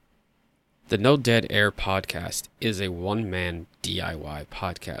The No Dead Air podcast is a one-man DIY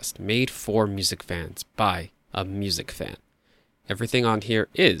podcast made for music fans by a music fan. Everything on here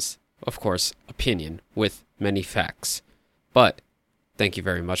is, of course, opinion with many facts. But thank you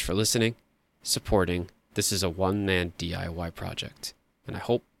very much for listening, supporting. This is a one-man DIY project, and I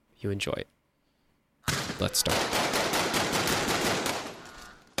hope you enjoy it. Let's start.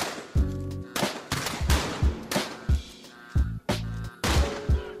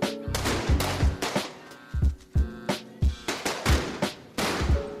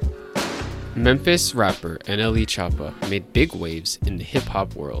 Memphis rapper NLE Choppa made big waves in the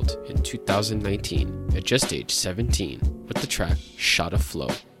hip-hop world in 2019 at just age 17 with the track Shot of Flow,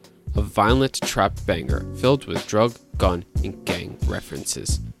 a violent trap banger filled with drug, gun, and gang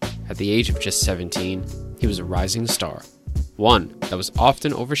references. At the age of just 17, he was a rising star, one that was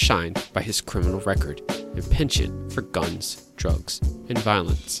often overshined by his criminal record and penchant for guns, drugs, and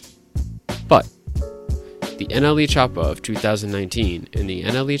violence. But the NLE Choppa of 2019 and the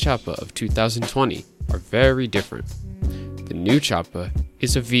NLE Choppa of 2020 are very different. The new Choppa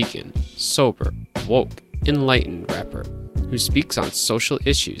is a vegan, sober, woke, enlightened rapper who speaks on social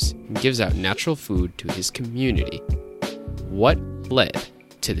issues and gives out natural food to his community. What led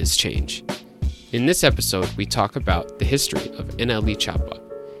to this change? In this episode, we talk about the history of NLE Choppa,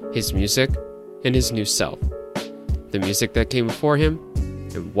 his music, and his new self, the music that came before him,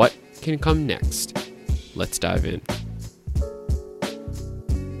 and what can come next. Let's dive in.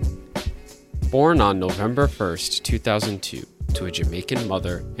 Born on November 1st, 2002, to a Jamaican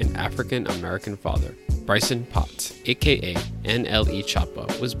mother and African American father, Bryson Potts, aka NLE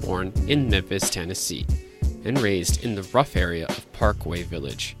Choppa, was born in Memphis, Tennessee, and raised in the rough area of Parkway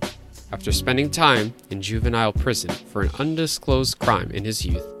Village. After spending time in juvenile prison for an undisclosed crime in his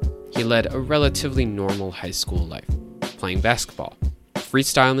youth, he led a relatively normal high school life, playing basketball,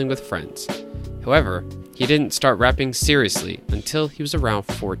 freestyling with friends. However, he didn't start rapping seriously until he was around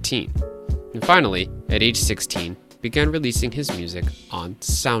 14, and finally, at age 16, began releasing his music on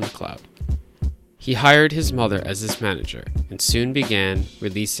SoundCloud. He hired his mother as his manager and soon began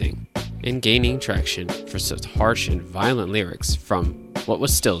releasing and gaining traction for such harsh and violent lyrics from what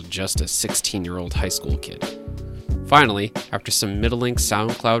was still just a 16-year-old high school kid. Finally, after some middling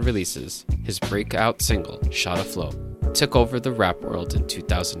SoundCloud releases, his breakout single, Shot of Flow, took over the rap world in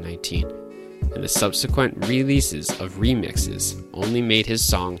 2019, and the subsequent releases of remixes only made his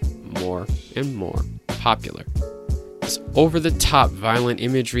song more and more popular. His over-the-top violent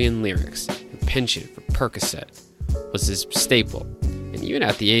imagery and lyrics, and penchant for Percocet, was his staple, and even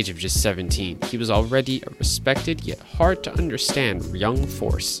at the age of just 17, he was already a respected yet hard-to-understand young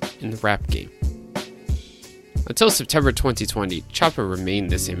force in the rap game. Until September 2020, Choppa remained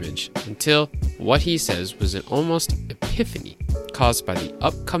this image, until what he says was an almost epiphany caused by the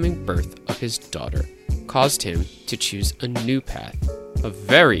upcoming birth of his daughter caused him to choose a new path, a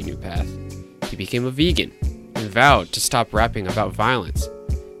very new path. He became a vegan and vowed to stop rapping about violence,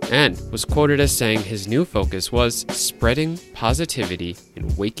 and was quoted as saying his new focus was spreading positivity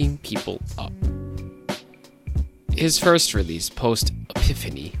and waking people up. His first release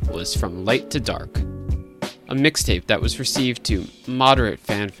post-Epiphany was From Light to Dark, a mixtape that was received to moderate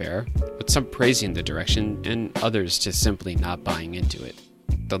fanfare, with some praising the direction and others just simply not buying into it.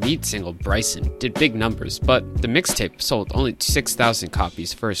 The lead single, Bryson, did big numbers, but the mixtape sold only 6,000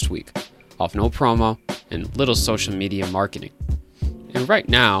 copies first week, off no promo and little social media marketing. And right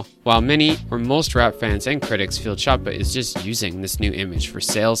now, while many or most rap fans and critics feel Choppa is just using this new image for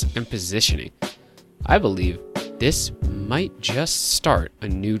sales and positioning, I believe this might just start a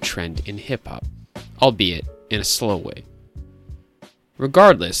new trend in hip-hop, albeit in a slow way.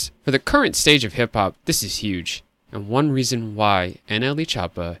 Regardless, for the current stage of hip-hop, this is huge, and one reason why NLE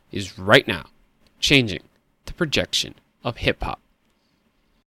Choppa is right now changing the projection of hip-hop.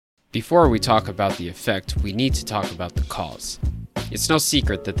 Before we talk about the effect, we need to talk about the cause. It's no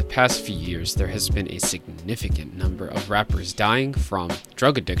secret that the past few years there has been a significant number of rappers dying from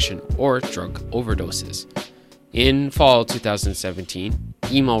drug addiction or drug overdoses. In fall 2017,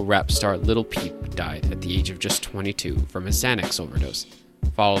 emo rap star Lil Peep died at the age of just 22 from a Xanax overdose,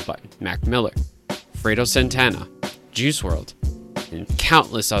 followed by Mac Miller, Fredo Santana, Juice WRLD, and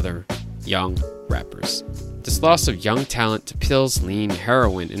countless other young rappers. This loss of young talent to pills, lean,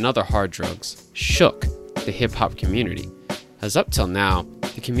 heroin, and other hard drugs shook the hip-hop community, as up till now,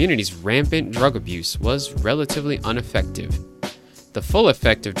 the community's rampant drug abuse was relatively ineffective. The full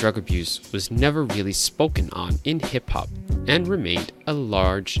effect of drug abuse was never really spoken on in hip-hop and remained a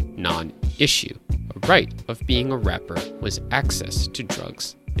large non-issue. A right of being a rapper was access to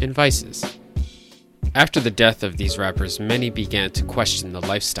drugs and vices. After the death of these rappers, many began to question the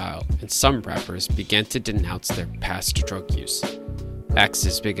lifestyle, and some rappers began to denounce their past drug use. Acts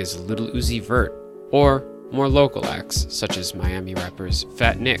as big as Lil Uzi Vert, or more local acts such as Miami rappers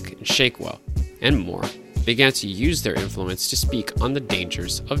Fat Nick and Shakewell, and more, began to use their influence to speak on the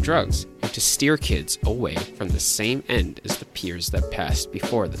dangers of drugs and to steer kids away from the same end as the peers that passed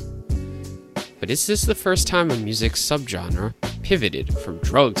before them. But is this the first time a music subgenre pivoted from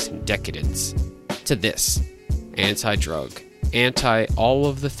drugs and decadence to this? Anti-drug, anti all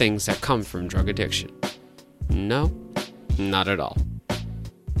of the things that come from drug addiction? No, not at all.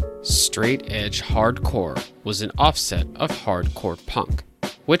 Straight-edge hardcore was an offset of hardcore punk,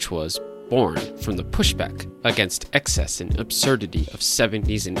 which was born from the pushback against excess and absurdity of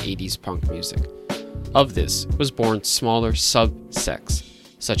 70s and 80s punk music. Of this was born smaller subsects,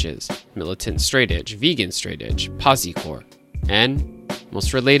 such as militant straight edge, vegan straight edge, possecore, and,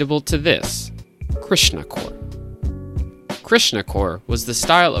 most relatable to this, Krishnacore. Krishnacore was the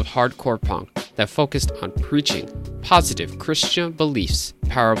style of hardcore punk that focused on preaching positive Christian beliefs,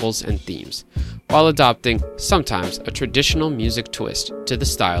 parables, and themes, while adopting sometimes a traditional music twist to the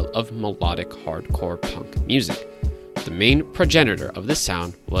style of melodic hardcore punk music. The main progenitor of this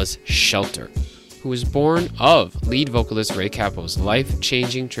sound was Shelter, who was born of lead vocalist Ray Cappo's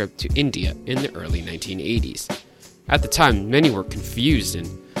life-changing trip to India in the early 1980s. At the time, many were confused and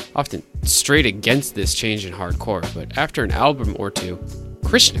often straight against this change in hardcore, but after an album or two,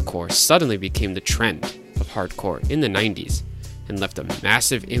 Krishnacore suddenly became the trend of hardcore in the 90s and left a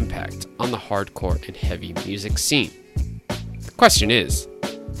massive impact on the hardcore and heavy music scene. The question is,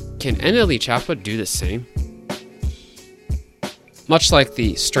 can NLE Choppa do the same? Much like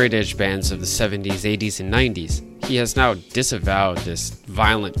the straight-edge bands of the 70s, 80s, and 90s, he has now disavowed this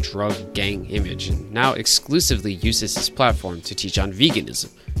violent drug gang image and now exclusively uses his platform to teach on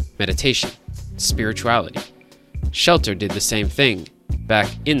veganism, meditation, spirituality. Shelter did the same thing back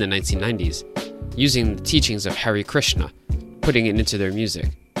in the 1990s, using the teachings of Hare Krishna, putting it into their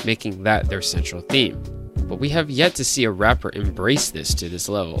music, making that their central theme. But we have yet to see a rapper embrace this to this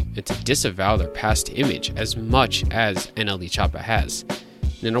level and to disavow their past image as much as NLE Choppa has.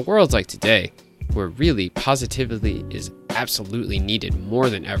 And in a world like today, where really positivity is absolutely needed more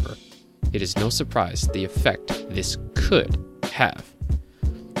than ever, it is no surprise the effect this could have.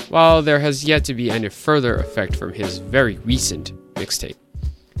 While there has yet to be any further effect from his very recent mixtape,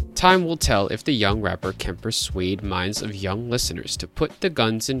 time will tell if the young rapper can persuade minds of young listeners to put the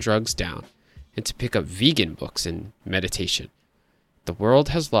guns and drugs down and to pick up vegan books and meditation. The world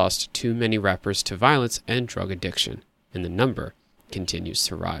has lost too many rappers to violence and drug addiction, and the number continues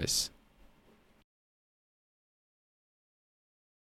to rise.